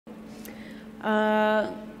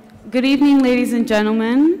Good evening, ladies and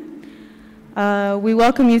gentlemen. We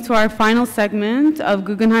welcome you to our final segment of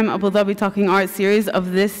Guggenheim Abu Dhabi Talking Art series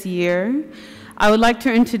of this year. I would like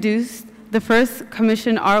to introduce the first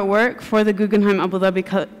commissioned artwork for the Guggenheim Abu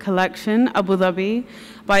Dhabi collection, Abu Dhabi,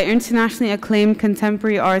 by internationally acclaimed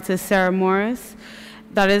contemporary artist Sarah Moriss,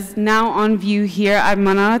 that is now on view here at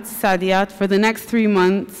Manat Sadiyat for the next 3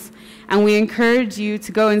 months. And we encourage you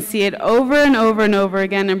to go and see it over and over and over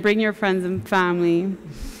again and bring your friends and family.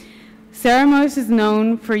 Sarah Moriss is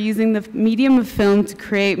known for using the medium of film to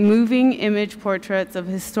create moving image portraits of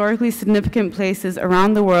historically significant places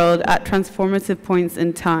around the world at transformative points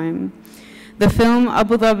in time. The film,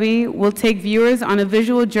 Abu Dhabi, will take viewers on a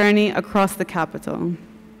visual journey across the capital.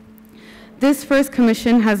 This first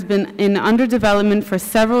commission has been in under development for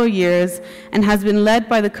several years and has been led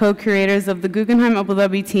by the co-curators of the Guggenheim Abu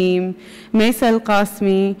Dhabi team, Maysa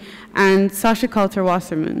El-Qasmi and Sasha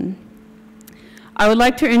Kalter-Wasserman. I would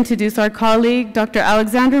like to introduce our colleague, Dr.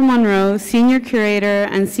 Alexandra Monroe, Senior Curator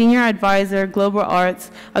and Senior Advisor, Global Arts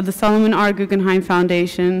of the Solomon R. Guggenheim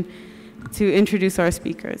Foundation, to introduce our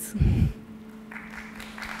speakers.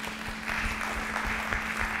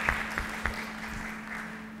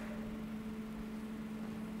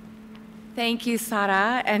 Thank you,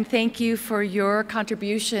 Sara, and thank you for your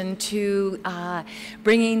contribution to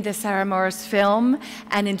bringing the Sarah Moriss film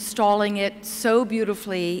and installing it so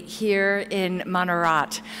beautifully here in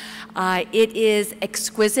Manarat. It is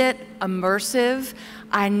exquisite, immersive,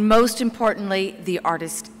 and most importantly, the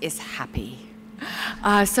artist is happy.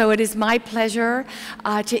 So it is my pleasure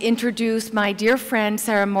to introduce my dear friend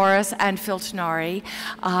Sarah Moriss and Philip Tinari,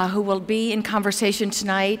 who will be in conversation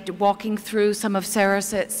tonight, walking through some of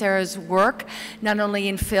Sarah's work, not only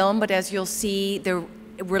in film, but as you'll see, the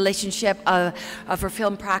relationship of her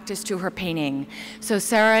film practice to her painting. So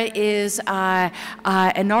Sarah is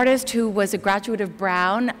an artist who was a graduate of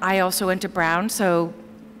Brown. I also went to Brown, so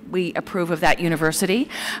we approve of that university,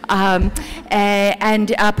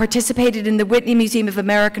 and participated in the Whitney Museum of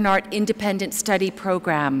American Art Independent Study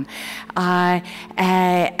Program,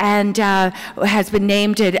 and has been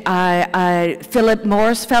named a Philip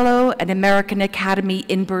Morris Fellow, an American Academy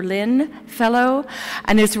in Berlin Fellow,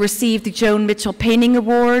 and has received the Joan Mitchell Painting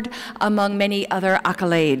Award, among many other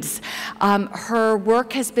accolades. Her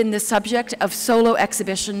work has been the subject of solo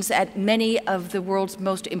exhibitions at many of the world's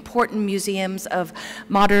most important museums of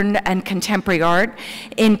modern and contemporary art,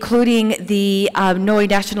 including the Neue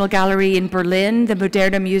National Gallery in Berlin, the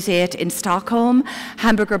Moderna Museet in Stockholm,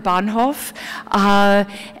 Hamburger Bahnhof,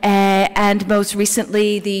 and most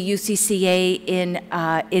recently the UCCA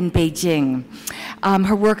in Beijing.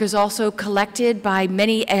 Her work is also collected by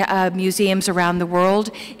many museums around the world,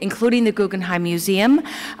 including the Guggenheim Museum,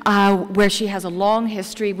 where she has a long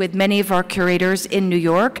history with many of our curators in New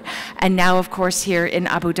York, and now, of course, here in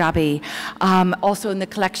Abu Dhabi. Also in the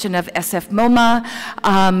collection of SF MoMA,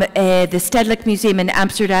 the Stedelijk Museum in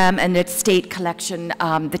Amsterdam, and the Tate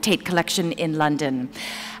Collection in London.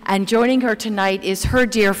 And joining her tonight is her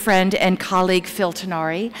dear friend and colleague, Phil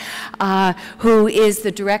Tinari, who is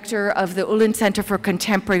the director of the Ullin Center for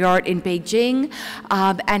Contemporary Art in Beijing,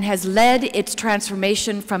 and has led its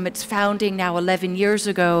transformation from its founding now 11 years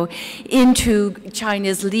ago into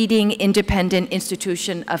China's leading independent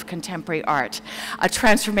institution of contemporary art, a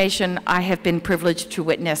transformation I have been privileged to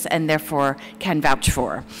witness and therefore can vouch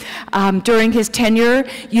for. During his tenure,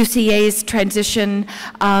 UCA's transition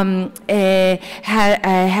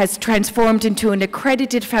has transformed into an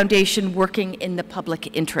accredited foundation working in the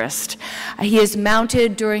public interest. He has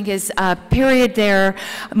mounted during his period there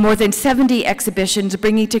more than 70 exhibitions,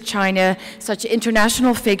 bringing to China such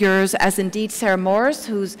international figures as indeed Sarah Moriss,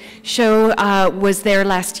 whose show was there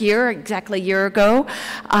last year, exactly a year ago.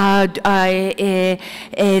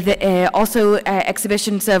 Also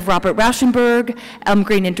exhibitions of Robert Rauschenberg, Elm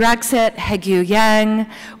Green and Dragset, Hegyu Yang,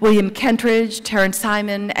 William Kentridge, Terence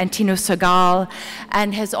Simon, and Tino Segal,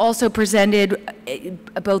 and has also presented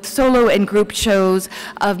both solo and group shows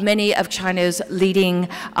of many of China's leading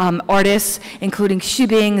artists, including Xu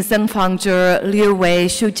Bing, Zheng Fangzhe, Liu Wei,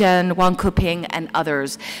 Xu Zhen, Wang Kuping, and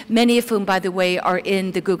others, many of whom, by the way, are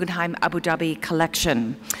in the Guggenheim Abu Dhabi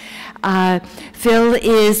collection. Phil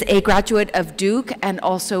is a graduate of Duke and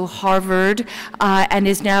also Harvard, and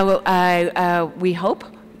is now, we hope,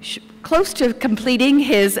 close to completing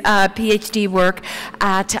his PhD work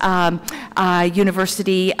at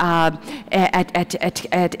University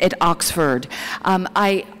at Oxford.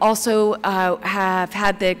 I also have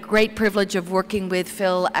had the great privilege of working with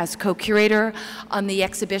Phil as co-curator on the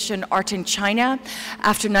exhibition Art in China.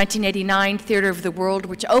 After 1989, Theater of the World,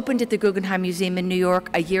 which opened at the Guggenheim Museum in New York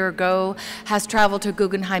a year ago, has traveled to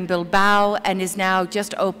Guggenheim Bilbao and is now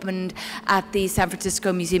just opened at the San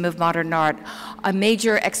Francisco Museum of Modern Art, a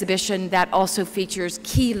major exhibition that also features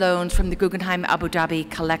key loans from the Guggenheim Abu Dhabi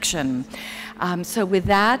collection. So with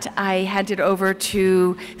that, I hand it over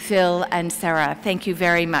to Phil and Sarah. Thank you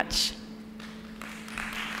very much.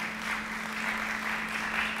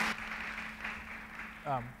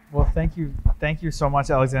 Well, thank you so much,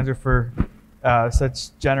 Alexandra, for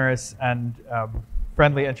such generous and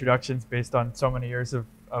friendly introductions based on so many years of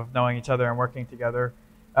knowing each other and working together.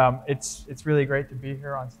 It's really great to be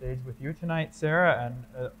here on stage with you tonight, Sarah,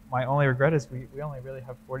 and my only regret is we only really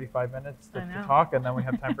have 45 minutes to talk, and then we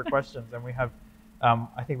have time for questions, and we have,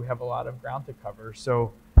 I think we have a lot of ground to cover,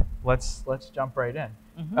 so let's jump right in.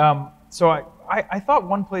 Mm-hmm. So I thought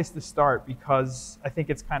one place to start, because I think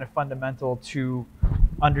it's kind of fundamental to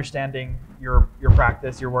understanding your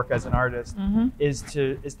practice, your work as an artist, mm-hmm. is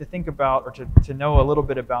to think about, or to know a little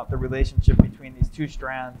bit about the relationship between these two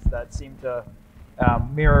strands that seem to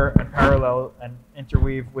mirror and parallel and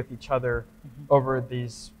interweave with each other mm-hmm. over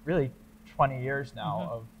these really 20 years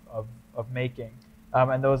now mm-hmm. of making.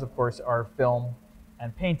 And those, of course, are film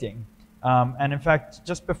and painting. And in fact,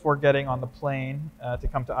 just before getting on the plane to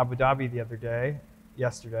come to Abu Dhabi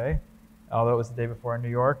yesterday, although it was the day before in New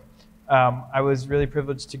York, I was really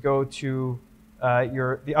privileged to go to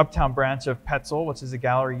the Uptown branch of Petzl, which is a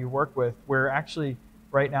gallery you work with, where actually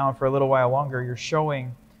right now and for a little while longer, you're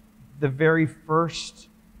showing the very first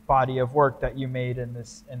body of work that you made in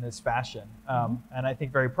this fashion. And I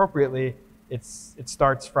think very appropriately, it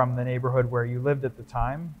starts from the neighborhood where you lived at the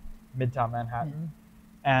time, Midtown Manhattan,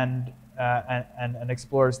 and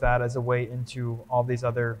explores that as a way into all these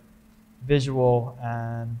other visual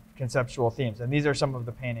and conceptual themes. And these are some of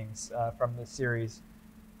the paintings from this series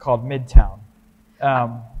called Midtown.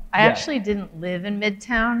 I actually didn't live in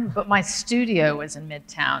Midtown, but my studio was in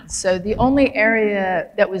Midtown. So the only area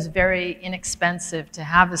that was very inexpensive to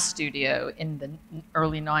have a studio in the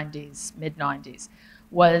early 90s, mid 90s,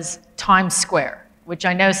 was Times Square, which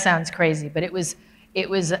I know sounds crazy, but it was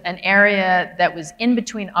an area that was in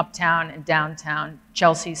between Uptown and downtown.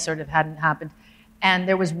 Chelsea sort of hadn't happened. And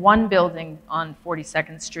there was one building on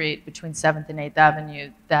 42nd Street between 7th and 8th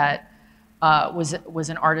Avenue that was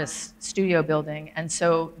an artist's studio building. And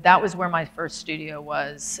so that was where my first studio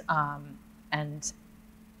was. And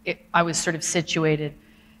I was sort of situated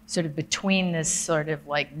sort of between this sort of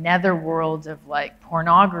like netherworld of like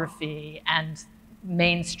pornography and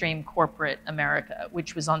mainstream corporate America,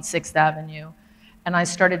 which was on 6th Avenue. And I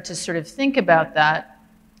started to sort of think about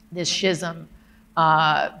this schism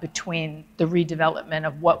between the redevelopment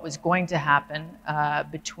of what was going to happen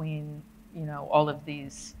between, all of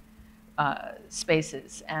these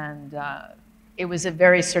spaces. And it was a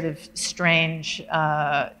very sort of strange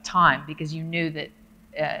time, because you knew that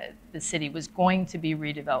the city was going to be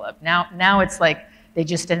redeveloped. Now it's like they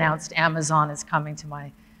just announced Amazon is coming to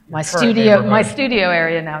my studio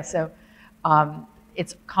area now. So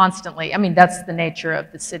it's constantly, I mean, that's the nature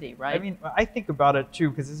of the city, right? I mean, I think about it too,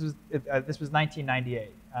 because this was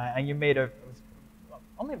 1998, and you made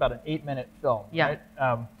only about an 8-minute film, yeah.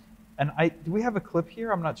 Right? And do we have a clip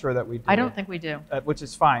here? I'm not sure that we do. I don't think we do. Which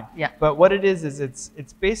is fine. Yeah. But what it is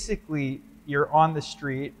it's basically you're on the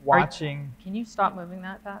street watching. Can you stop moving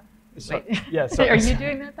that fast? So, yeah. So, are you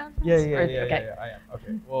doing that fast? Yeah, okay. Yeah, I am.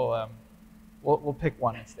 Okay. We'll pick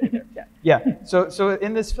one and stay there. Yeah. So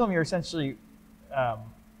in this film, you're essentially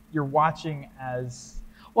you're watching as.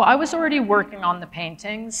 Well, I was already working on the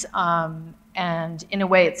paintings, and in a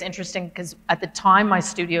way, it's interesting because at the time my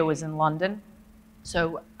studio was in London.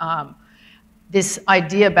 So this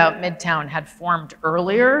idea about Midtown had formed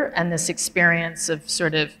earlier, and this experience of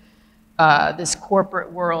sort of this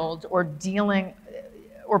corporate world, or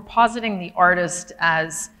positing the artist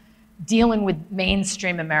as dealing with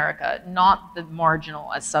mainstream America, not the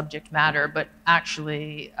marginal as subject matter, but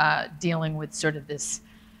actually dealing with sort of this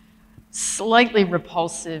slightly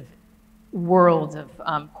repulsive world of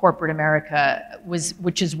corporate America,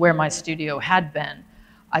 which is where my studio had been.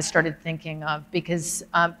 I started thinking of, because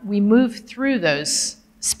we move through those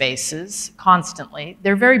spaces constantly.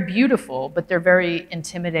 They're very beautiful, but they're very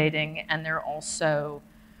intimidating, and they're also,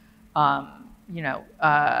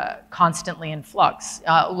 constantly in flux.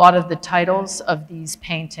 A lot of the titles of these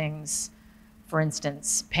paintings For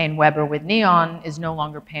instance, Payne Weber with Neon is no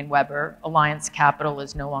longer Payne Weber. Alliance Capital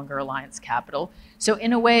is no longer Alliance Capital. So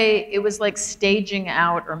in a way, it was like staging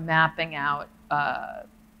out or mapping out,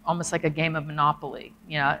 almost like a game of Monopoly,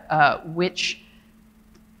 you know, which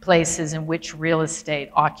places and which real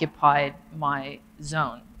estate occupied my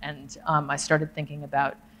zone. And I started thinking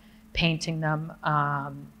about painting them.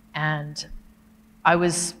 And I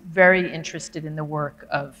was very interested in the work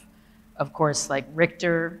of course, like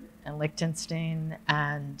Richter and Lichtenstein,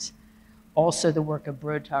 and also the work of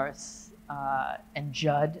Broodhuis and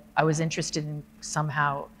Judd. I was interested in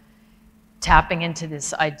somehow tapping into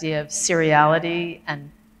this idea of seriality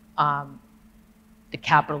and the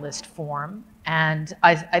capitalist form. And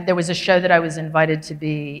there was a show that I was invited to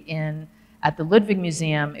be in at the Ludwig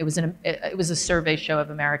Museum. It was a survey show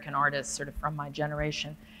of American artists, sort of from my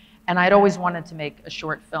generation. And I'd always wanted to make a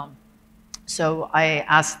short film. So I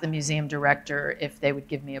asked the museum director if they would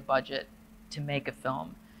give me a budget to make a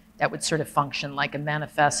film that would sort of function like a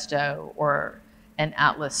manifesto or an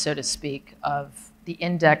atlas, so to speak, of the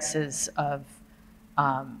indexes of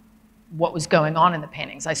what was going on in the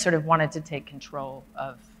paintings. I sort of wanted to take control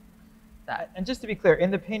of that. And just to be clear,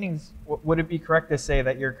 in the paintings, would it be correct to say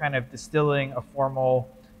that you're kind of distilling a formal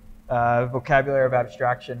vocabulary of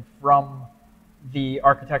abstraction from the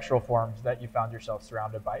architectural forms that you found yourself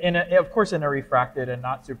surrounded by? Of course, in a refracted and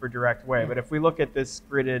not super direct way. But if we look at this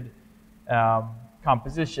gridded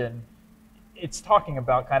composition, it's talking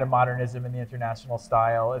about kind of modernism in the international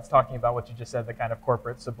style. It's talking about what you just said, the kind of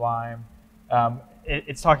corporate sublime.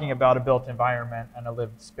 It's talking about a built environment and a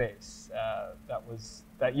lived space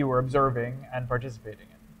that you were observing and participating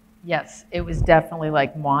in. Yes, it was definitely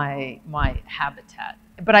like my habitat.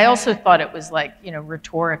 But I also thought it was like, you know,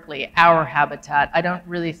 rhetorically, our habitat. I don't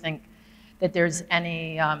really think that there's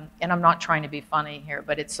any, and I'm not trying to be funny here,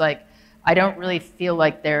 but it's like, I don't really feel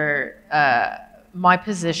like my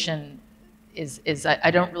position is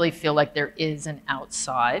I don't really feel like there is an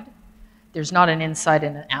outside. There's not an inside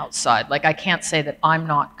and an outside. Like, I can't say that I'm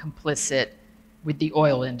not complicit with the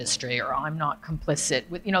oil industry, or I'm not complicit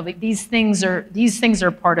with, you know, these things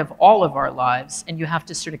are part of all of our lives, and you have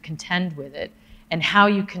to sort of contend with it. And how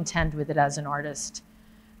you contend with it as an artist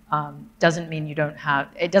doesn't mean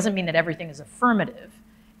it doesn't mean that everything is affirmative.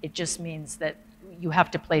 It just means that you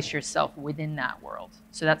have to place yourself within that world.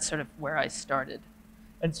 So that's sort of where I started.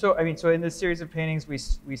 And so, I mean, so in this series of paintings, we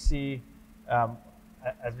see,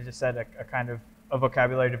 as we just said, a kind of a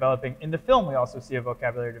vocabulary developing. In the film, we also see a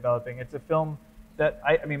vocabulary developing. It's a film that,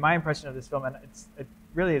 I mean, my impression of this film, and it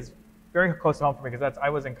really is very close to home for me, because I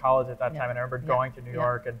was in college at that time, and I remember going to New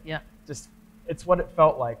York and just, it's what it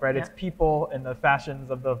felt like, right? It's people in the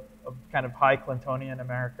fashions of kind of high Clintonian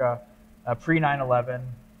America, pre 9/11,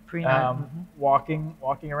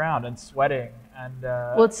 walking around and sweating, and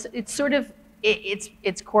well, it's sort of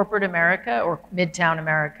it's corporate America or Midtown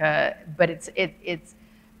America, but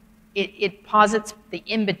it posits the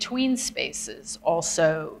in-between spaces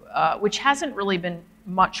also, which hasn't really been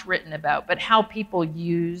much written about, but how people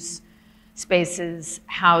use spaces,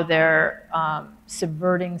 how they're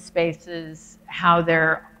subverting spaces, how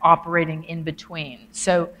they're operating in between.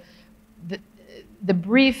 So the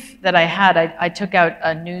brief that I had, I took out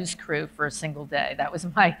a news crew for a single day. That was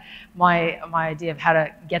my idea of how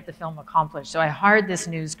to get the film accomplished. So I hired this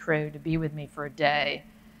news crew to be with me for a day,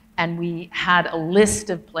 and we had a list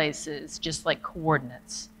of places, just like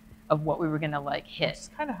coordinates of what we were going to like hit. It's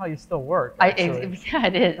kind of how you still work, yeah,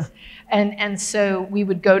 it is. And so we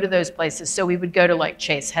would go to those places. So we would go to like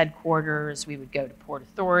Chase headquarters, we would go to Port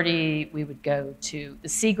Authority, we would go to the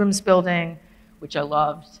Seagram's building, which I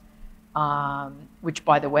loved, which,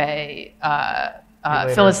 by the way,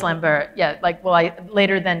 Phyllis Lambert, I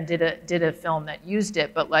later then did a film that used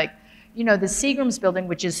it, but like, you know, the Seagram's building,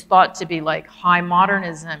 which is thought to be like high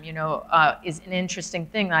modernism, you know, is an interesting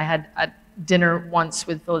thing. I had dinner once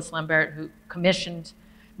with Phyllis Lambert, who commissioned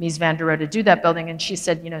Mies van der Rohe to do that building, and she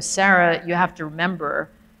said, you know, Sarah, you have to remember,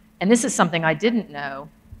 and this is something I didn't know,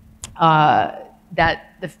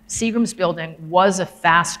 that the Seagram's building was a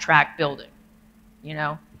fast-track building, you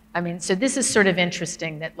know? I mean, so this is sort of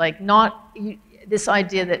interesting that, like, this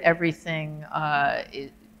idea that everything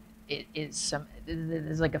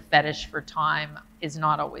there's like a fetish for time is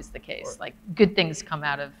not always the case. Like, good things come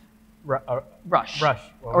out of rush. Well,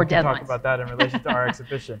 or we can deadlines. talk about that in relation to our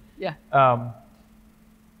exhibition. Yeah.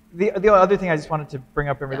 The other thing I just wanted to bring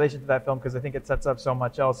up in relation to that film, because I think it sets up so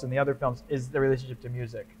much else in the other films, is the relationship to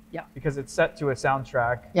music. Yeah. Because it's set to a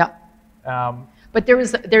soundtrack. Yeah. But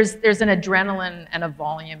there's an adrenaline and a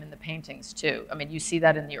volume in the paintings too. I mean, you see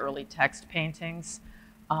that in the early text paintings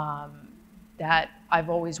that I've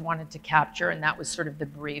always wanted to capture, and that was sort of the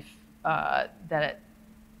brief that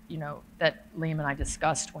Liam and I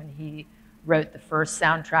discussed when he wrote the first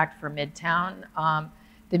soundtrack for Midtown.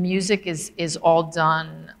 The music is all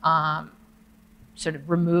done sort of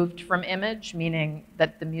removed from image, meaning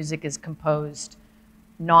that the music is composed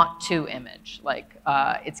not to image. Like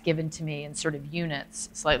it's given to me in sort of units,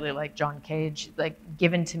 slightly like John Cage, like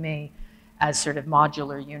given to me as sort of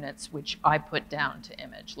modular units, which I put down to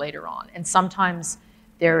image later on. And sometimes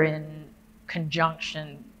they're in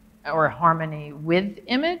conjunction or harmony with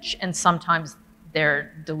image, and sometimes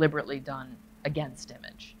they're deliberately done against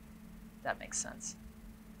image. If that makes sense.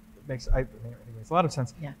 It makes a lot of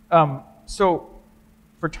sense. Yeah. So,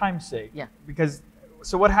 for time's sake, yeah. Because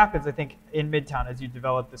so what happens, I think, in Midtown as you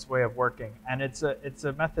develop this way of working, and it's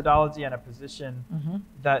a methodology and a position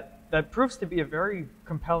that proves to be a very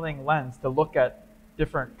compelling lens to look at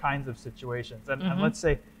different kinds of situations. And, and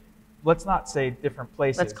let's not say different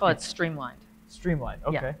places. Let's call it streamlined. Streamlined,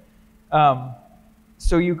 okay. Yeah.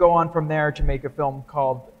 So you go on from there to make a film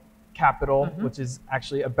called Capital, which is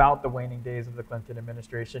actually about the waning days of the Clinton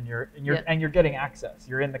administration. And you're getting access.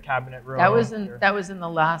 You're in the cabinet room. That was in the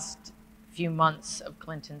last few months of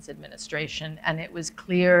Clinton's administration, and it was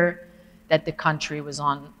clear that the country was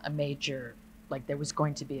on a major, like there was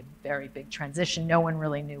going to be a very big transition. No one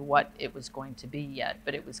really knew what it was going to be yet,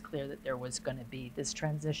 but it was clear that there was going to be this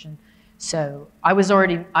transition. So I was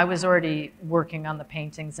already working on the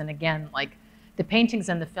paintings, and again, like the paintings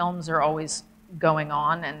and the films are always going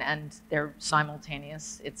on, and they're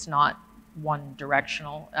simultaneous. It's not one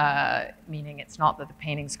directional, meaning it's not that the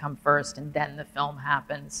paintings come first and then the film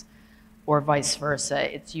happens, or vice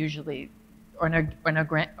versa. It's usually an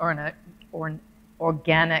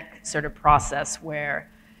organic sort of process where,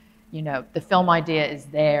 you know, the film idea is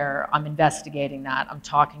there, I'm investigating that, I'm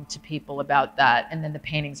talking to people about that, and then the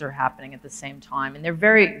paintings are happening at the same time. And they're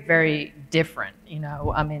very, very different, you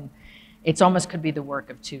know. I mean, it's almost could be the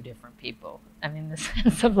work of two different people. I mean, in the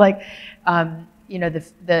sense of like, you know,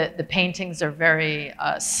 the paintings are very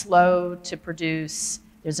slow to produce.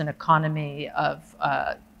 There's an economy of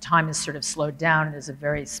time is sort of slowed down, and there's a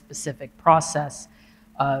very specific process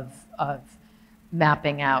of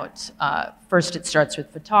mapping out. First, it starts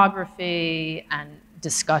with photography and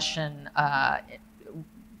discussion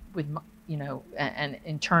with, you know, and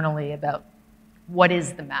internally about what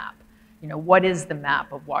is the map. You know, what is the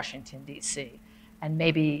map of Washington, D.C.? And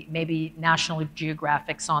maybe National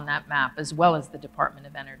Geographic's on that map as well as the Department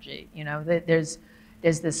of Energy. You know, there's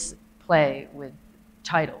this play with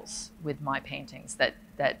titles with my paintings that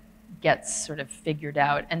gets sort of figured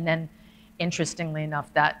out. And then, interestingly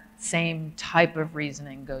enough, that same type of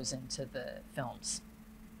reasoning goes into the films.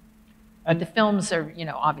 And the films are, you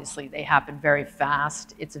know, obviously they happen very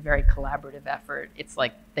fast. It's a very collaborative effort. It's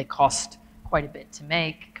like they cost quite a bit to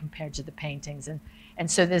make compared to the paintings. And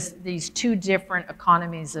so these two different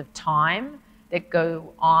economies of time that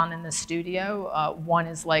go on in the studio. One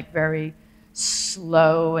is like very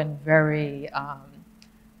slow and very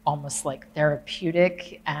almost like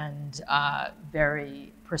therapeutic and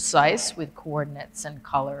very precise with coordinates and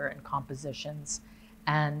color and compositions.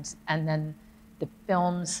 And then the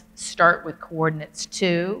films start with coordinates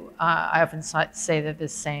too. I often say they're the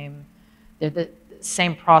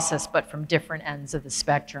same process, but from different ends of the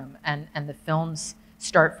spectrum. And the films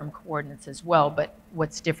start from coordinates as well. But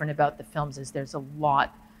what's different about the films is there's a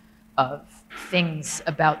lot of things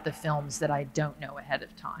about the films that I don't know ahead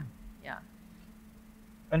of time. Yeah.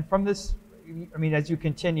 And from this, I mean, as you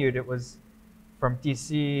continued, it was from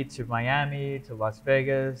DC to Miami to Las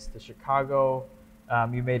Vegas to Chicago.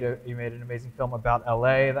 You made an amazing film about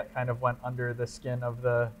LA that kind of went under the skin of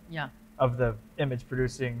the image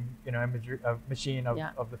producing, you know, imagery machine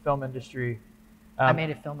of the film industry. I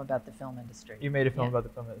made a film about the film industry. You made a film about the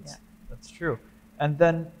film industry. That's true. And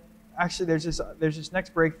then, actually, there's this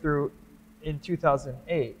next breakthrough in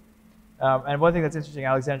 2008. And one thing that's interesting,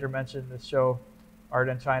 Alexandra mentioned this show, Art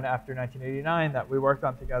in China After 1989, that we worked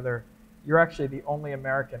on together. You're actually the only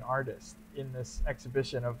American artist in this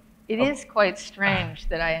exhibition of. It is quite strange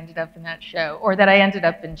that I ended up in that show, or that I ended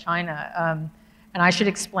up in China. And I should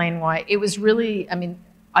explain why. It was really, I mean,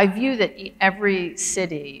 I view that every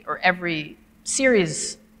city or every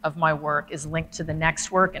series of my work is linked to the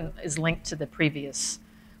next work and is linked to the previous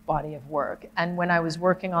body of work. And when I was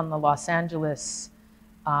working on the Los Angeles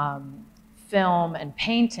film and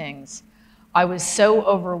paintings, I was so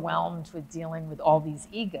overwhelmed with dealing with all these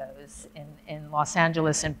egos in Los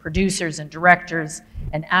Angeles, and producers and directors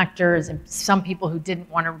and actors and some people who didn't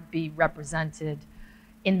want to be represented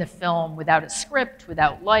in the film without a script,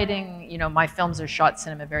 without lighting. You know, my films are shot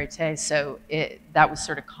cinema verite, so that was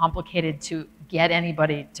sort of complicated to get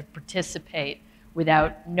anybody to participate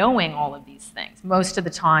without knowing all of these things. Most of the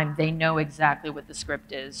time, they know exactly what the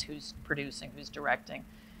script is, who's producing, who's directing,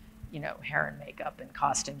 you know, hair and makeup and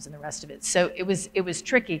costumes and the rest of it. So it was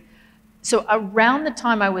tricky. So around the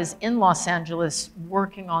time I was in Los Angeles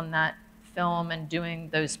working on that film and doing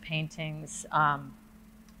those paintings,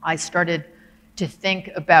 I started to think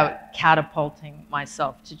about catapulting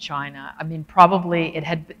myself to China. I mean, probably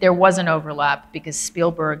there was an overlap because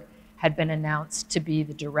Spielberg had been announced to be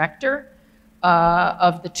the director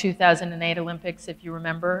of the 2008 Olympics, if you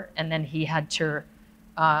remember, and then he had to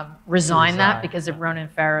resign that because of Ronan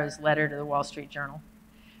Farrow's letter to the Wall Street Journal.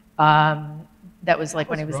 That was like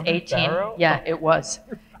when he was Ronan 18. Farrow? Yeah, it was.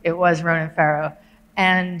 It was Ronan Farrow.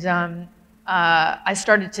 And I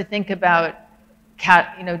started to think about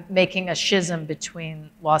making a schism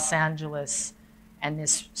between Los Angeles and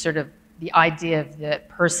this sort of the idea of the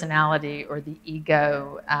personality or the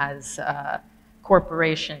ego as a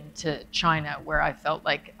corporation to China, where I felt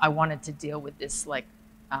like I wanted to deal with this like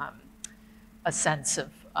a sense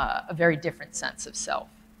of a very different sense of self.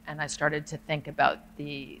 And I started to think about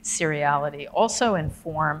the seriality also in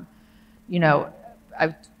form. You know,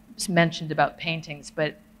 I mentioned about paintings,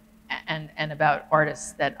 but and about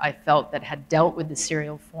artists that I felt that had dealt with the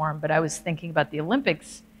serial form, but I was thinking about the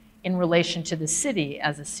Olympics in relation to the city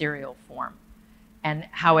as a serial form and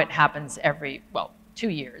how it happens every, well, 2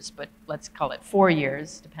 years, but let's call it 4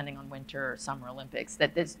 years, depending on Winter or Summer Olympics,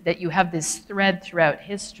 that you have this thread throughout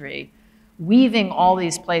history weaving all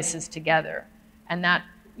these places together. And that,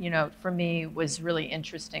 you know, for me was really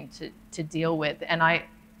interesting to deal with. And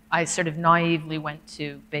I sort of naively went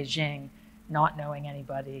to Beijing, not knowing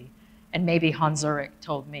anybody. And maybe Hans Ulrich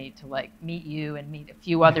told me to like meet you and meet a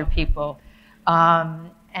few other people. I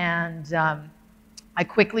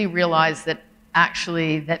quickly realized that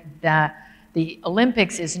actually the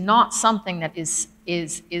Olympics is not something that is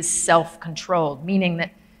self-controlled, meaning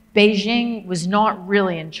that Beijing was not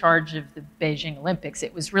really in charge of the Beijing Olympics.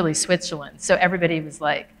 It was really Switzerland. So everybody was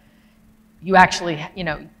like, you actually, you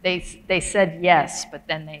know, they said yes, but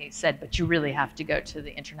then they said, but you really have to go to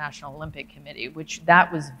the International Olympic Committee, which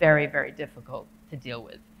that was very, very difficult to deal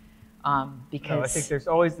with. Because no, I think there's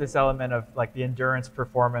always this element of like the endurance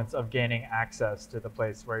performance of gaining access to the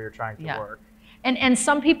place where you're trying to work. And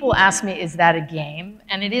some people ask me, is that a game?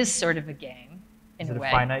 And it is sort of a game in a way.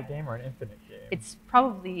 Is it a finite game or an infinite game? It's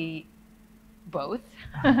probably both.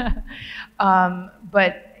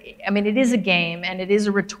 But I mean, it is a game and it is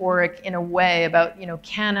a rhetoric in a way about, you know,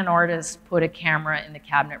 can an artist put a camera in the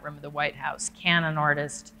cabinet room of the White House? Can an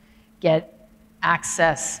artist get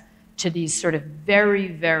access to these sort of very,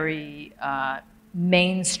 very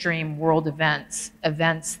mainstream world events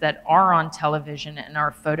that are on television and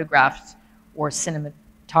are photographed or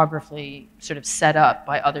cinematographically sort of set up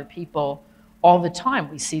by other people all the time?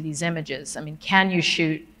 We see these images. I mean, can you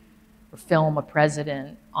shoot or film a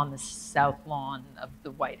president on the south lawn of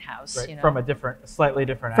the White House? Right, you know, from a slightly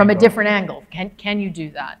different from angle. a different angle. Can you do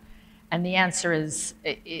that? And the answer is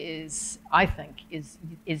I think is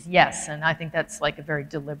yes. And I think that's like a very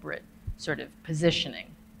deliberate sort of positioning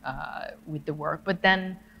with the work. But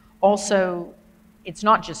then also, it's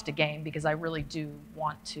not just a game, because I really do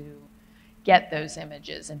want to get those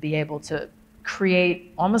images and be able to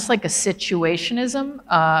create almost like a situationism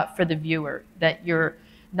for the viewer, that you're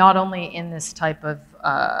not only in this type of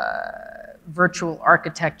virtual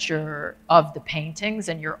architecture of the paintings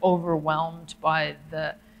and you're overwhelmed by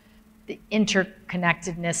the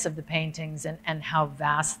interconnectedness of the paintings and how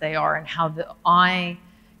vast they are and how the eye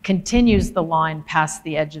continues the line past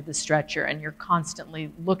the edge of the stretcher and you're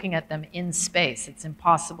constantly looking at them in space. It's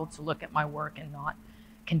impossible to look at my work and not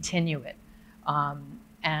continue it.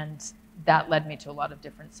 And that led me to a lot of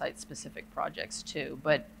different site-specific projects too.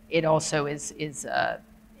 But it also is it's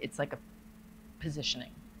like a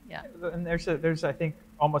positioning, yeah. And there's I think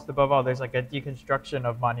almost above all, there's like a deconstruction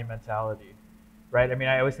of monumentality, right? I mean,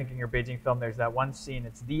 I always think in your Beijing film, there's that one scene,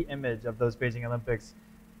 it's the image of those Beijing Olympics,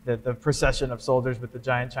 the procession of soldiers with the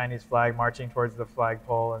giant Chinese flag marching towards the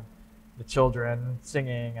flagpole and the children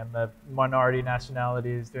singing and the minority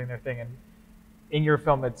nationalities doing their thing. And in your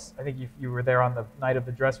film, it's, I think you were there on the night of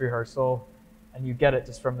the dress rehearsal, and you get it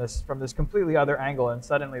just from this completely other angle, and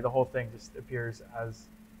suddenly the whole thing just appears as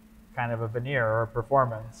kind of a veneer or a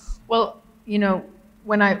performance. Well, you know,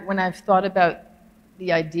 when I've thought about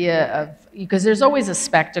the idea of, because there's always a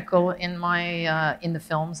spectacle in my in the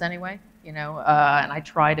films anyway, you know, and I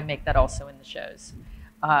try to make that also in the shows,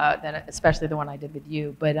 that especially the one I did with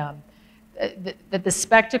you. But that the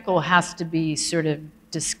spectacle has to be sort of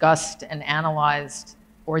discussed and analyzed,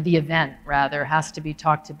 or the event rather has to be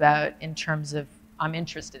talked about in terms of, I'm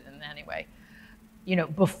interested in it anyway, you know,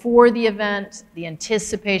 before the event, the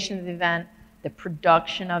anticipation of the event, the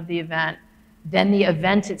production of the event, then the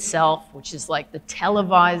event itself, which is like the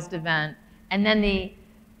televised event, and then the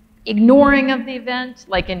ignoring of the event.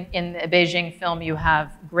 Like in the Beijing film, you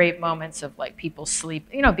have great moments of like people sleep,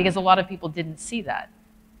 you know, because a lot of people didn't see that.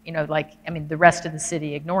 You know, like, I mean, the rest of the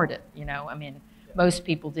city ignored it, you know, I mean, most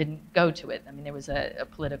people didn't go to it. I mean, there was a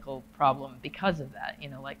political problem because of that, you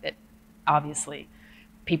know, like that obviously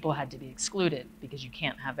people had to be excluded because you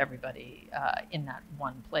can't have everybody in that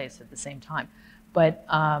one place at the same time. But,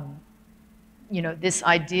 you know, this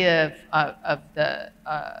idea of the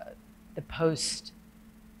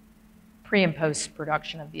pre and post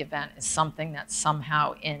production of the event is something that's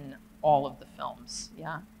somehow in all of the films,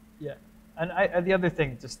 yeah? Yeah, and the other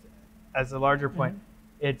thing, just as a larger point,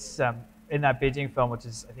 it's in that Beijing film, which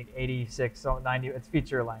is I think 86, 90, it's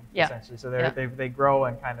feature length essentially. So they grow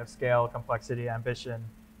in kind of scale, complexity, ambition,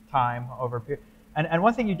 time over period. And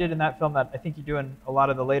one thing you did in that film that I think you do in a lot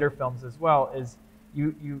of the later films as well is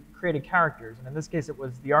you created characters, and in this case it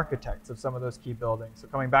was the architects of some of those key buildings. So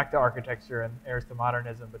coming back to architecture and heirs to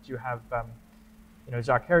modernism, but you have you know,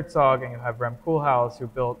 Jacques Herzog and you have Rem Koolhaas, who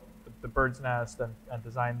built the Bird's Nest and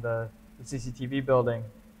designed the CCTV building,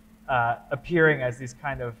 appearing as these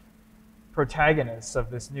kind of protagonists of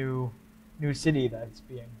this new city that's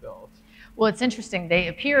being built. Well, it's interesting. They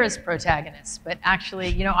appear as protagonists, but actually,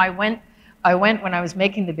 you know, I went when I was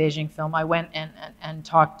making the Beijing film. I went and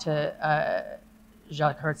talked to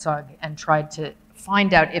Jacques Herzog and tried to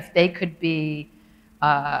find out if they could be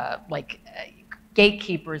like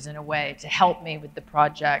gatekeepers in a way to help me with the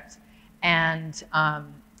project. And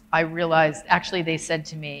I realized, actually, they said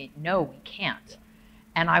to me, "No, we can't."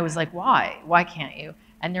 And I was like, "Why? Why can't you?"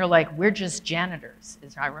 And they're like, "We're just janitors,"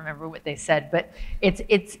 is I remember what they said. But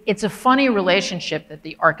it's a funny relationship that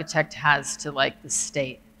the architect has to like the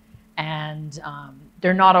state. And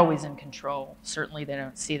they're not always in control. Certainly they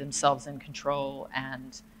don't see themselves in control.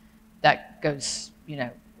 And that goes, you know,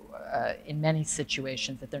 in many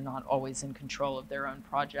situations that they're not always in control of their own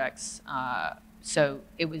projects. So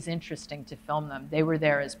it was interesting to film them. They were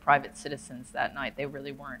there as private citizens that night. They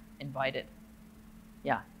really weren't invited.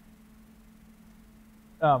 Yeah.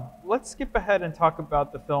 Let's skip ahead and talk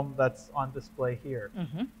about the film that's on display here.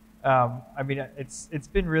 I mean, it's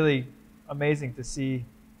been really amazing to see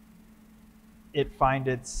it find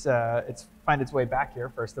its way back here,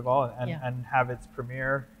 first of all, and have its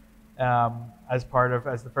premiere as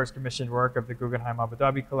the first commissioned work of the Guggenheim Abu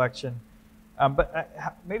Dhabi collection. But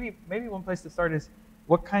maybe one place to start is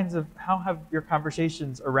how have your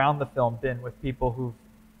conversations around the film been with people who've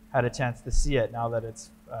had a chance to see it now that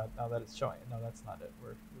it's showing? No, that's not it.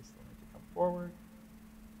 We still need to come forward.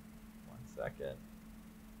 1 second.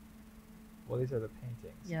 Well, these are the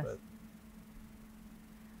paintings. Yes. But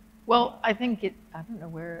well, I think I don't know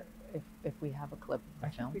where, if we have a clip of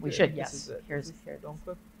the film. We should, yes. Here's film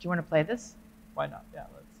clip. Do you want to play this? Why not? Yeah,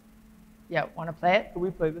 let's. Yeah, want to play it? Can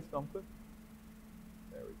we play this film clip?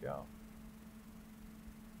 There we go.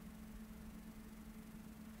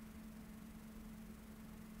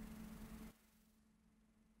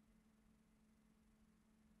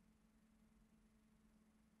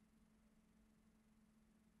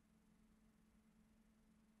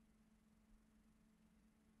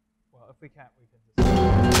 Well, if we can't, we can just.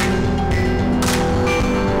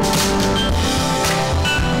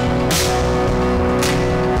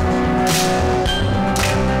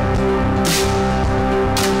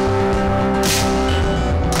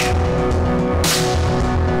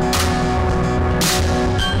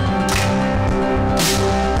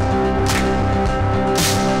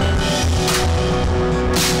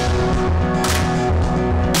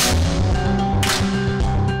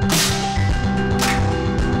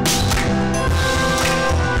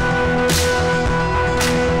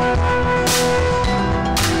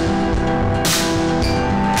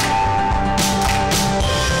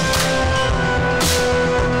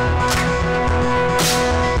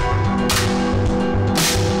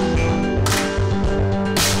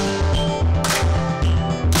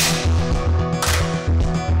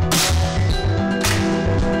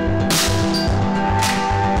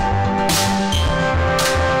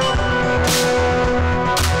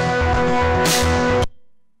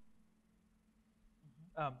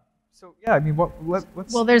 So yeah, I mean, what's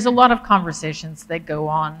Well, there's a lot of conversations that go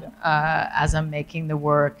on as I'm making the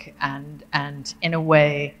work, and in a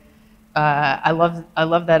way, I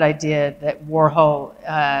love that idea that Warhol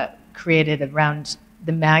created around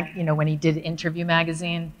the you know, when he did Interview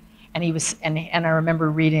magazine, and he was and I remember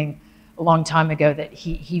reading a long time ago that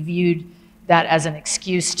he viewed that as an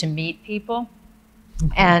excuse to meet people,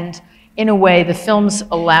 and in a way, the films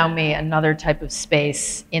allow me another type of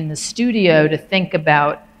space in the studio to think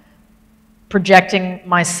about projecting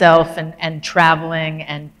myself and traveling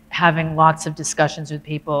and having lots of discussions with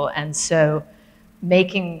people. And so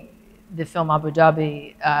making the film Abu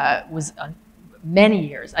Dhabi was many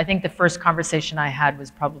years. I think the first conversation I had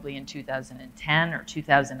was probably in 2010 or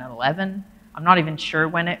 2011. I'm not even sure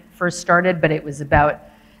when it first started, but it was about,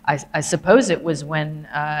 I suppose it was when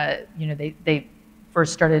you know, they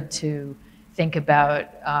first started to think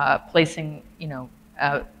about placing, you know,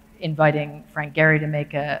 inviting Frank Gehry to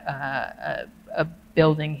make a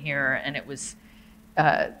building here, and it was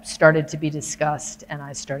started to be discussed, and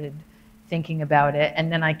I started thinking about it.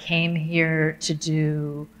 And then I came here to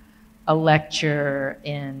do a lecture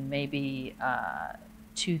in maybe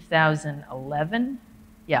 2011.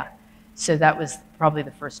 Yeah, so that was probably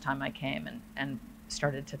the first time I came and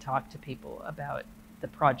started to talk to people about the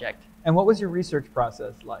project. And what was your research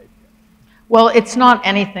process like? Well, it's not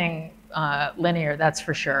anything linear, that's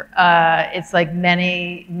for sure. It's like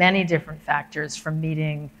many, many different factors, from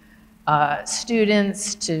meeting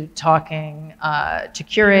students to talking to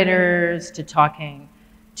curators to talking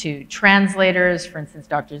to translators, for instance,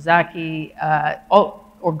 Dr. Zaki,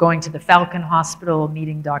 or going to the Falcon Hospital,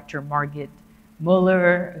 meeting Dr. Margit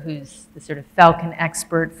Muller, who's the sort of Falcon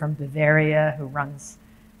expert from Bavaria, who runs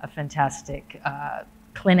a fantastic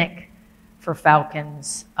clinic for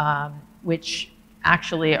falcons, which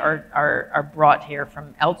actually are brought here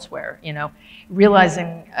from elsewhere, you know,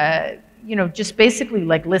 realizing, you know, just basically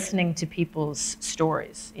like listening to people's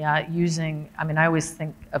stories, yeah, using, I mean, I always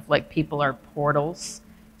think of like people are portals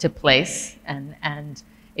to place, and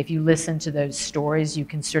if you listen to those stories, you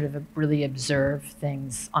can sort of really observe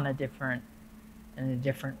things on a different, in a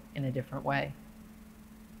different way.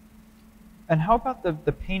 And how about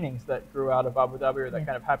the paintings that grew out of Abu Dhabi, or that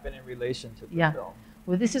kind of happened in relation to the film?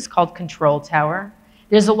 Well, this is called Control Tower.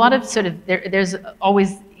 There's a lot of sort of, there's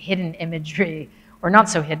always hidden imagery, or not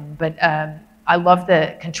so hidden, but I love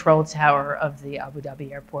the control tower of the Abu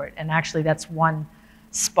Dhabi airport. And actually that's one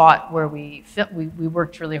spot where we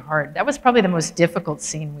worked really hard. That was probably the most difficult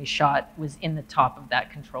scene we shot, was in the top of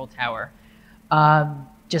that control tower.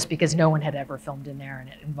 Just because no one had ever filmed in there, and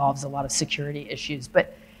it involves a lot of security issues.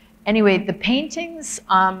 But anyway, the paintings,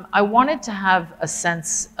 I wanted to have a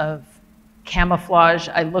sense of camouflage.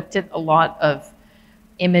 I looked at a lot of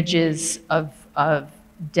images of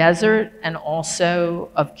desert and also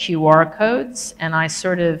of QR codes, and I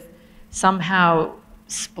sort of somehow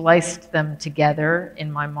spliced them together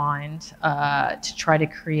in my mind to try to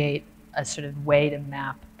create a sort of way to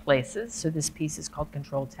map places. So this piece is called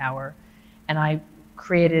Control Tower, and I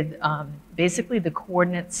created basically the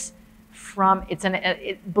coordinates from,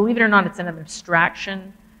 believe it or not, it's an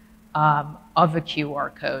abstraction of a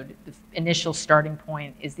QR code. The initial starting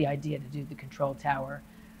point is the idea to do the control tower.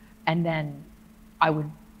 And then I would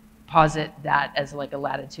posit that as like a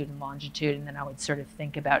latitude and longitude, and then I would sort of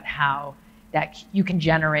think about how that you can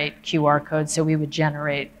generate QR codes. So we would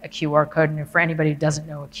generate a QR code, and for anybody who doesn't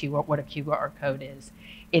know what a QR code is,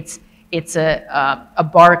 it's a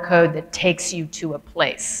barcode that takes you to a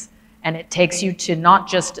place. And it takes you to not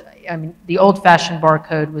just, I mean, the old-fashioned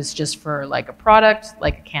barcode was just for like a product,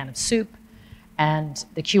 like a can of soup. And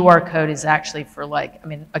the QR code is actually for like, I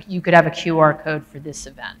mean, you could have a QR code for this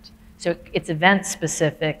event. So it's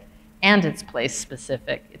event-specific and it's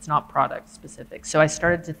place-specific. It's not product-specific. So I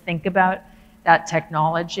started to think about that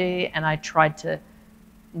technology, and I tried to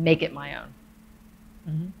make it my own.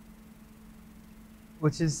 Mm-hmm.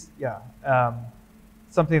 Which is,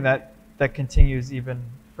 something that continues even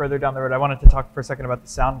further down the road. I wanted to talk for a second about the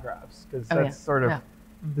sound graphs, because that's sort of,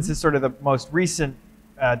 this is sort of the most recent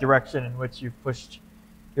direction in which you've pushed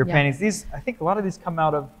your paintings. These, I think a lot of these come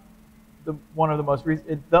out of one of the most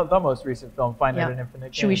recent, the most recent film, Finite and Infinite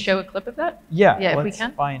Games. Should we show a clip of that? Yeah, if we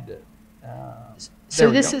can. Find it. So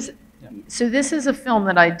this is a film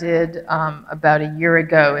that I did about a year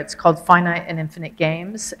ago. It's called Finite and Infinite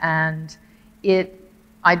Games, and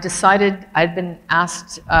I decided, I'd been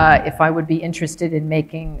asked if I would be interested in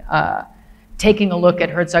making, taking a look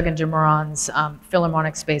at Herzog and de Meuron's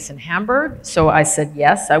Philharmonic space in Hamburg. So I said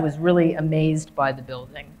yes. I was really amazed by the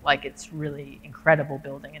building. Like, it's really incredible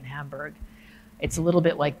building in Hamburg. It's a little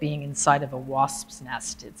bit like being inside of a wasp's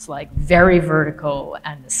nest. It's like very vertical,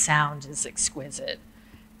 and the sound is exquisite.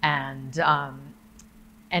 And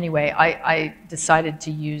anyway, I decided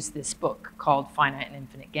to use this book called Finite and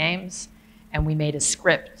Infinite Games, and we made a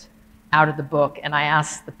script out of the book, and I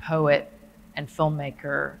asked the poet and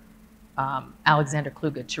filmmaker Alexander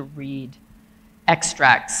Kluge to read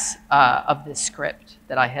extracts of this script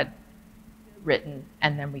that I had written,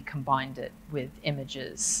 and then we combined it with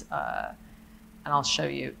images. And I'll show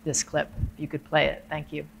you this clip. If you could play it.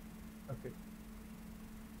 Thank you. Okay.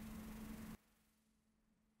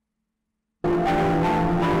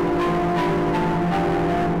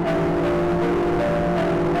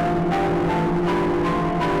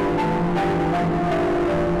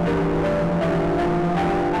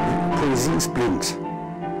 Poesie ist blind.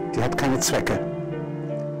 Die hat keine Zwecke.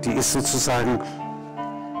 Die ist sozusagen,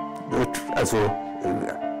 also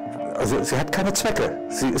sie hat keine Zwecke.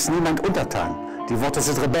 Sie ist niemand untertan. Die Worte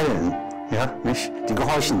sind Rebellen, ja, nicht? Die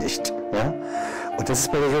gehorchen nicht, ja. Und das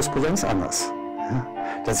ist bei der Jurisprudenz anders. Ja?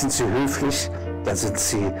 Da sind sie höflich, da sind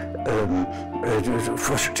sie,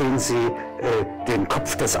 verstehen sie den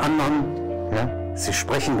Kopf des anderen, ja? Sie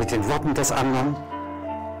sprechen mit den Worten des anderen.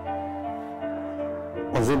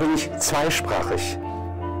 Und so bin ich zweisprachig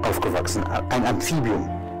aufgewachsen, ein Amphibium.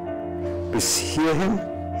 Bis hierhin,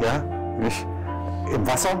 ja, nicht? Im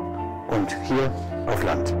Wasser und hier auf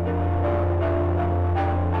Land.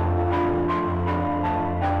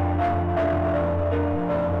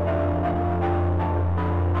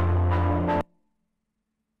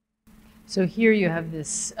 So here you have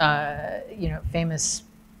this, famous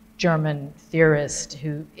German theorist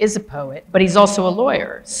who is a poet, but he's also a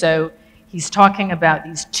lawyer. So he's talking about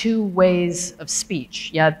these two ways of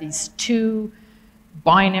speech. Yeah, these two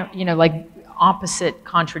binary, like opposite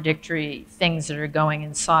contradictory things that are going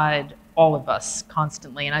inside all of us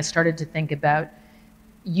constantly. And I started to think about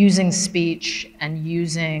using speech and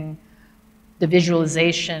using the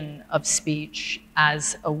visualization of speech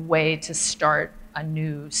as a way to start a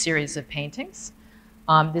new series of paintings.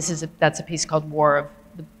 That's a piece called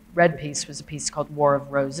the red piece was a piece called War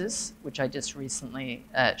of Roses, which I just recently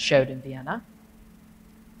showed in Vienna.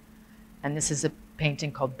 And this is a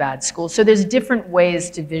painting called Bad School. So there's different ways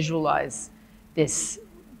to visualize this,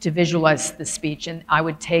 to visualize the speech. And I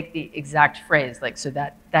would take the exact phrase, like, so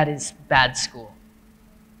that is bad school.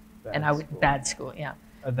 Bad school, yeah.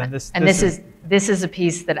 And then this is a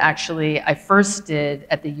piece that actually I first did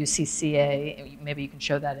at the UCCA. Maybe you can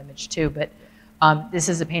show that image too, but this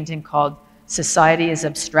is a painting called Society is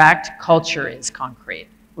Abstract, Culture is Concrete,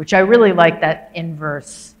 which I really like that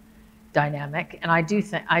inverse dynamic. And I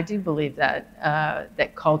do believe that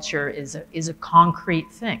that culture is a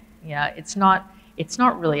concrete thing. Yeah, it's not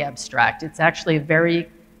really abstract. It's actually a very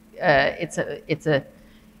it's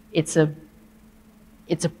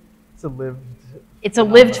a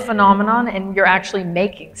lived phenomenon, and you're actually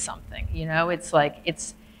making something. It's like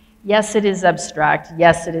yes, it is abstract.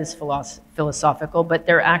 Yes, it is philosophical, but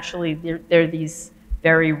they're these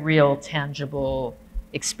very real, tangible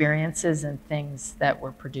experiences and things that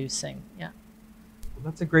we're producing. Yeah. Well,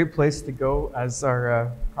 that's a great place to go, as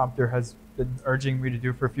our prompter has been urging me to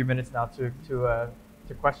do for a few minutes now, to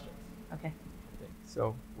questions. Okay.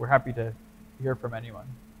 So we're happy to hear from anyone.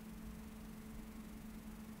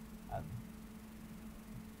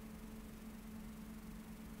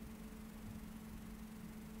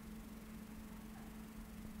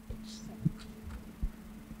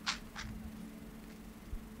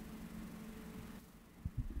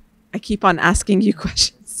 I keep on asking you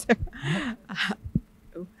questions.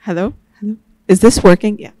 Hello? Hello? Is this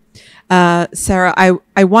working? Yeah. Sarah,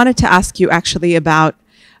 I wanted to ask you actually about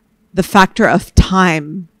the factor of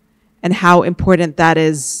time and how important that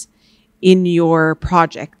is in your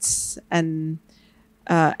projects. And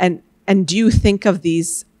do you think of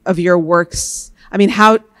your works? I mean,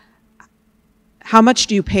 how much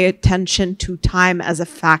do you pay attention to time as a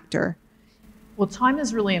factor? Well, time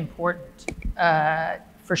is really important.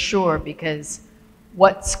 For sure, because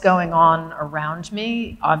what's going on around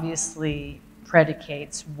me obviously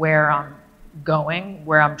predicates where I'm going,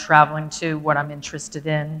 where I'm traveling to, what I'm interested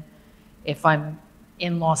in. If I'm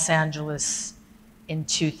in Los Angeles in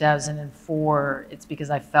 2004, it's because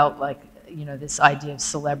I felt like, this idea of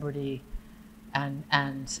celebrity and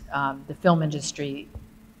the film industry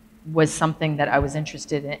was something that I was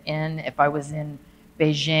interested in. If I was in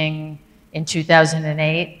Beijing in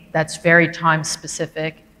 2008, that's very time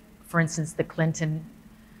specific. For instance, the Clinton,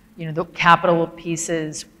 the Capitol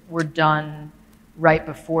pieces were done right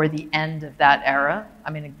before the end of that era.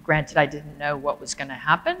 I mean, granted, I didn't know what was going to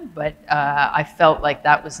happen, but I felt like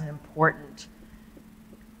that was an important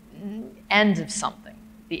end of something,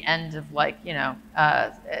 the end of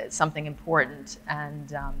something important. And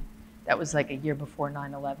that was like a year before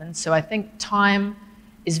 9/11. So I think time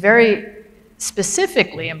is very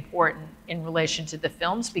specifically important in relation to the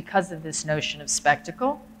films because of this notion of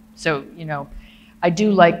spectacle. So, I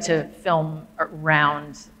do like to film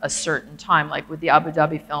around a certain time. Like with the Abu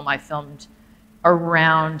Dhabi film, I filmed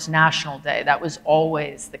around National Day. That was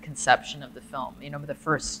always the conception of the film. You know, the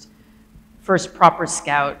first proper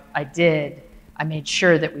scout I did, I made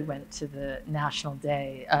sure that we went to the National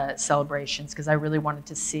Day celebrations because I really wanted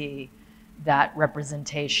to see that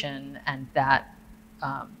representation and that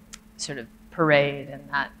sort of parade and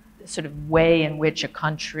that sort of way in which a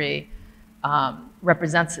country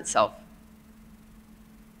represents itself.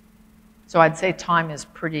 So I'd say time is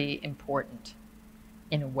pretty important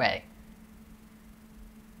in a way.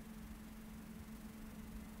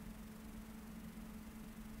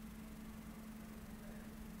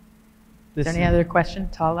 Is there any other question?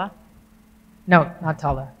 Tala? No, not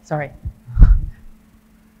Tala, sorry.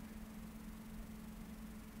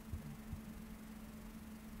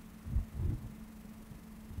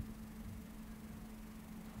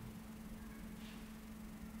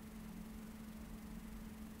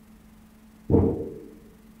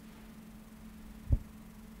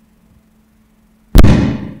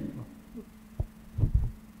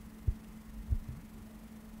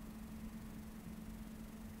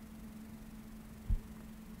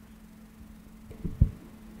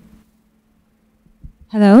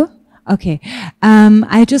 Hello? Okay.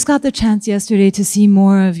 I just got the chance yesterday to see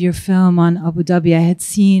more of your film on Abu Dhabi. I had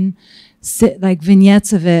seen like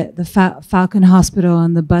vignettes of it, the Falcon Hospital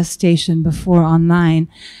and the bus station before online.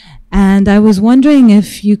 And I was wondering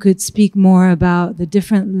if you could speak more about the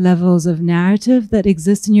different levels of narrative that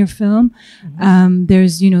exist in your film. Mm-hmm.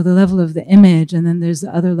 There's, you know, the level of the image, and then there's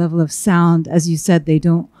the other level of sound. As you said, they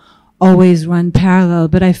don't always run parallel,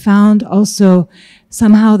 but I found also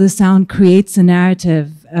somehow the sound creates a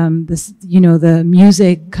narrative. This, you know, the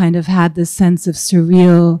music kind of had this sense of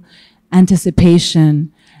surreal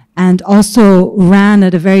anticipation and also ran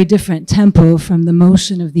at a very different tempo from the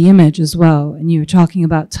motion of the image as well. And you were talking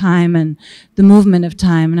about time and the movement of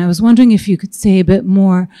time. And I was wondering if you could say a bit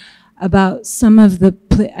more about some of the,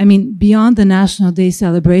 I mean, beyond the National Day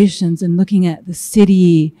celebrations and looking at the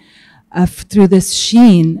city through this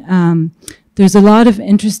sheen, there's a lot of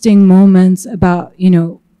interesting moments about, you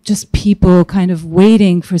know, just people kind of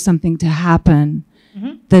waiting for something to happen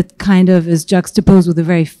that kind of is juxtaposed with a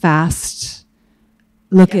very fast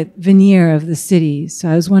look at veneer of the city. So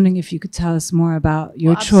I was wondering if you could tell us more about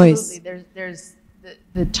your choice. Absolutely. There's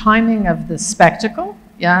the timing of the spectacle,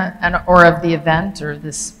 yeah, and or of the event or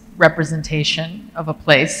this representation of a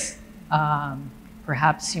place,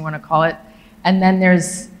 perhaps you want to call it, and then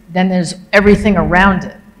there's everything around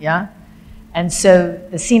it, yeah. And so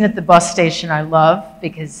the scene at the bus station I love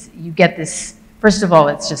because you get this, first of all,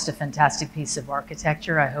 it's just a fantastic piece of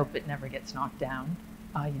architecture. I hope it never gets knocked down.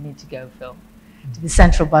 You need to go, Phil, to the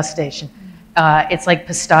central bus station. It's like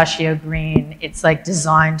pistachio green. It's like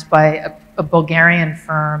designed by a Bulgarian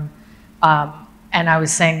firm. And I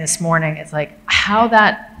was saying this morning, it's like how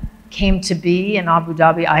that came to be in Abu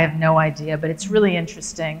Dhabi, I have no idea, but it's really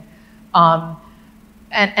interesting.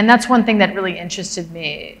 And that's one thing that really interested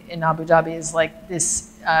me in Abu Dhabi is like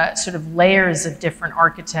this sort of layers of different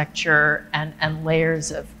architecture and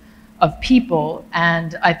layers of people.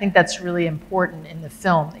 And I think that's really important in the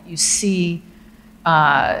film, that you see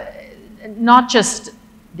not just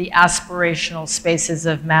the aspirational spaces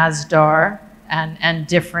of Masdar and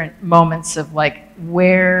different moments of like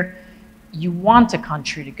where you want a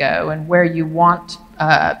country to go and where you want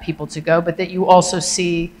people to go, but that you also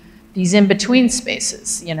see these in-between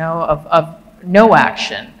spaces, you know, of no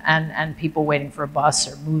action and people waiting for a bus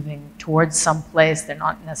or moving towards some place. They're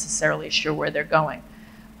not necessarily sure where they're going.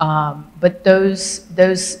 But those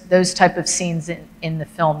type of scenes in the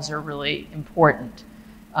films are really important.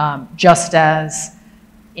 Just as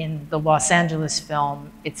in the Los Angeles film,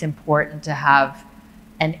 it's important to have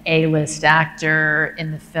an A-list actor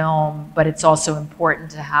in the film, but it's also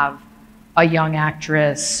important to have a young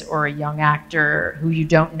actress or a young actor who you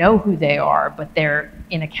don't know who they are, but they're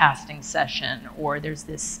in a casting session, or there's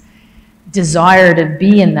this desire to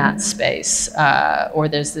be in that space, or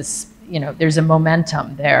there's this, you know, there's a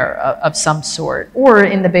momentum there of some sort. Or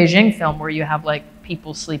in the Beijing film where you have like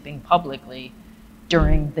people sleeping publicly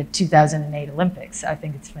during the 2008 Olympics. I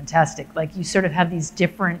think it's fantastic. Like you sort of have these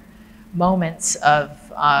different moments of,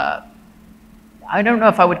 I don't know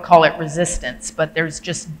if I would call it resistance, but there's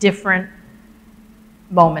just different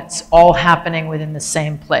moments all happening within the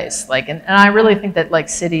same place. Like, and I really think that like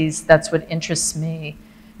cities, that's what interests me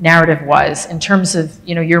narrative-wise, in terms of,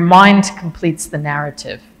 you know, your mind completes the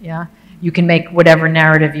narrative, yeah? You can make whatever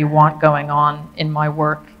narrative you want going on in my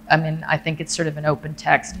work. I mean, I think it's sort of an open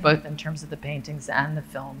text, both in terms of the paintings and the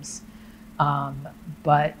films.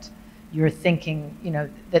 But you're thinking, you know,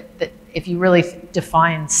 that if you really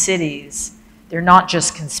define cities, they're not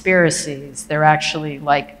just conspiracies, they're actually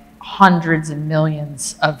like hundreds and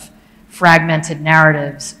millions of fragmented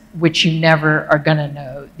narratives, which you never are going to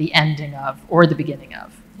know the ending of or the beginning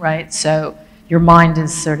of, right? So your mind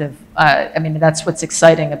is sort of, I mean, that's what's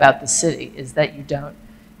exciting about the city, is that you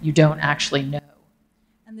don't actually know.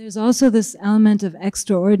 And there's also this element of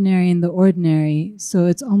extraordinary in the ordinary. So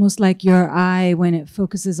it's almost like your eye, when it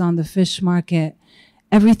focuses on the fish market,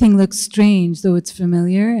 everything looks strange, though it's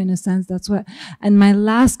familiar in a sense. That's what, and my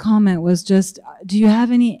last comment was just, do you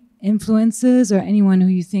have any influences or anyone who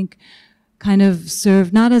you think kind of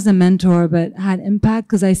served, not as a mentor, but had impact?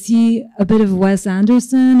 Because I see a bit of Wes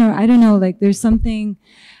Anderson, or I don't know, like there's something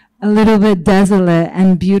a little bit desolate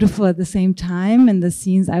and beautiful at the same time in the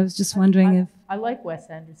scenes. I was just wondering if... I like Wes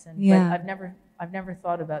Anderson, yeah. but I've never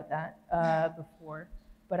thought about that before.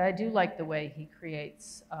 But I do like the way he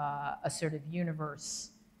creates a sort of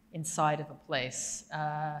universe inside of a place.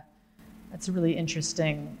 That's a really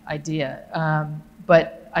interesting idea.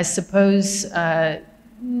 But I suppose, I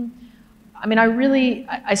mean,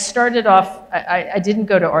 I started off, I didn't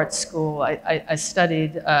go to art school. I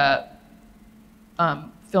studied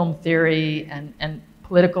film theory and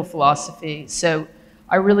political philosophy. So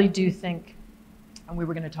I really do think, and we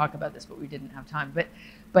were going to talk about this, but we didn't have time,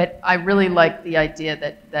 but I really like the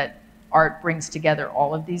idea that art brings together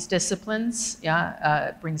all of these disciplines. Yeah,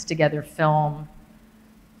 it brings together film,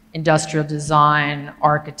 industrial design,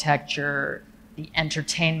 architecture, the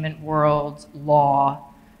entertainment world, law,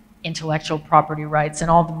 intellectual property rights, and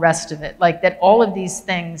all the rest of it. Like that all of these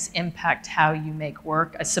things impact how you make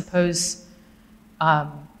work. I suppose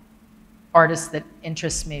artists that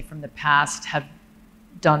interest me from the past have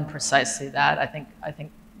done precisely that. I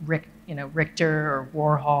think Richter or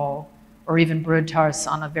Warhol or even Brudtars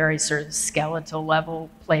on a very sort of skeletal level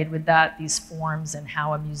played with that, these forms and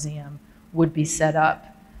how a museum would be set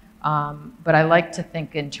up. But I like to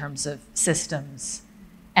think in terms of systems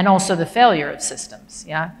and also the failure of systems,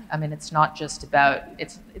 yeah? I mean, it's not just about,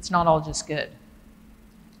 it's not all just good.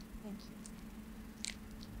 Thank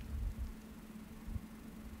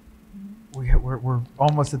you. We're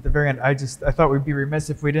almost at the very end. I thought we'd be remiss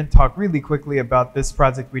if we didn't talk really quickly about this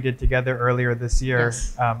project we did together earlier this year.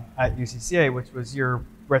 Yes. At UCCA, which was your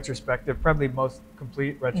retrospective, probably most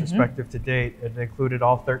complete retrospective to date. It included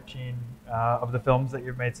all 13 of the films that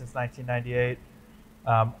you've made since 1998.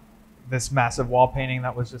 This massive wall painting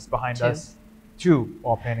that was just behind us. 2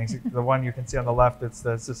 wall paintings. The one you can see on the left, it's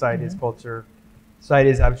the Society's Culture.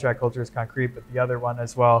 Society's Abstract Culture is Concrete, but the other one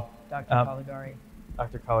as well. Dr. Caligari.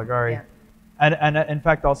 Dr. Caligari. Yeah. And in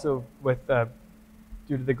fact, also with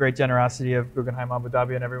due to the great generosity of Guggenheim Abu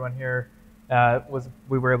Dhabi and everyone here,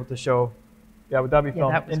 we were able to show the Abu Dhabi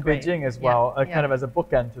film in great. Beijing as well, kind of as a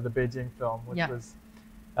bookend to the Beijing film, which was,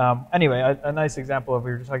 anyway, a nice example of,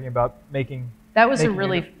 we were just talking about making. That was a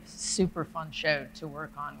really super fun show to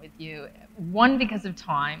work on with you. One, because of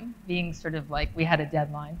time, being sort of like, we had a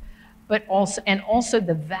deadline, but also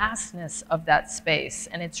the vastness of that space.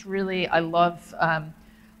 And it's really, I love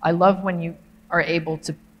when you are able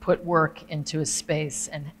to put work into a space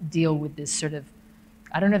and deal with this sort of,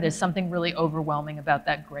 I don't know, there's something really overwhelming about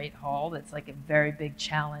that great hall that's like a very big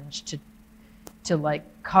challenge to like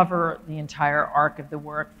cover the entire arc of the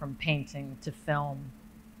work, from painting to film,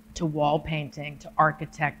 to wall painting, to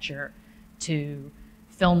architecture, to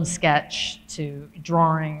film sketch, to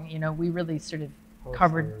drawing. You know, we really sort of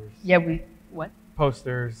covered,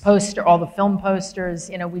 Posters. All the film posters,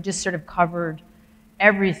 you know, we just sort of covered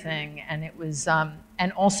everything. And it was,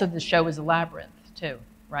 and also the show was a labyrinth too,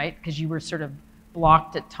 right? Because you were sort of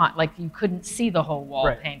blocked at time, like you couldn't see the whole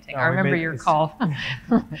wall painting. I remember your call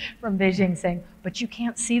from Beijing saying, but you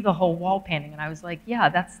can't see the whole wall painting. And I was like, yeah,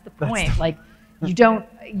 that's the point. Like,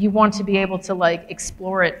 you want to be able to like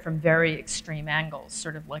explore it from very extreme angles,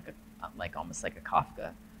 sort of like almost like a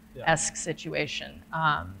Kafka-esque situation.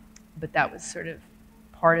 But that was sort of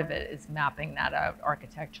part of it, is mapping that out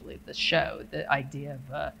architecturally, the show, the idea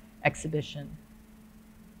of exhibition.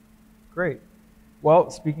 Great.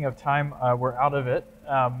 Well, speaking of time, we're out of it.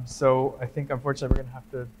 So I think, unfortunately, we're going to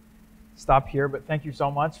have to stop here. But thank you so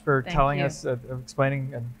much for telling us,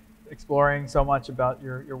 explaining and exploring so much about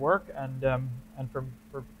your work, and for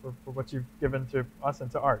what you've given to us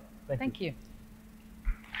and to art. Thank you. Thank you.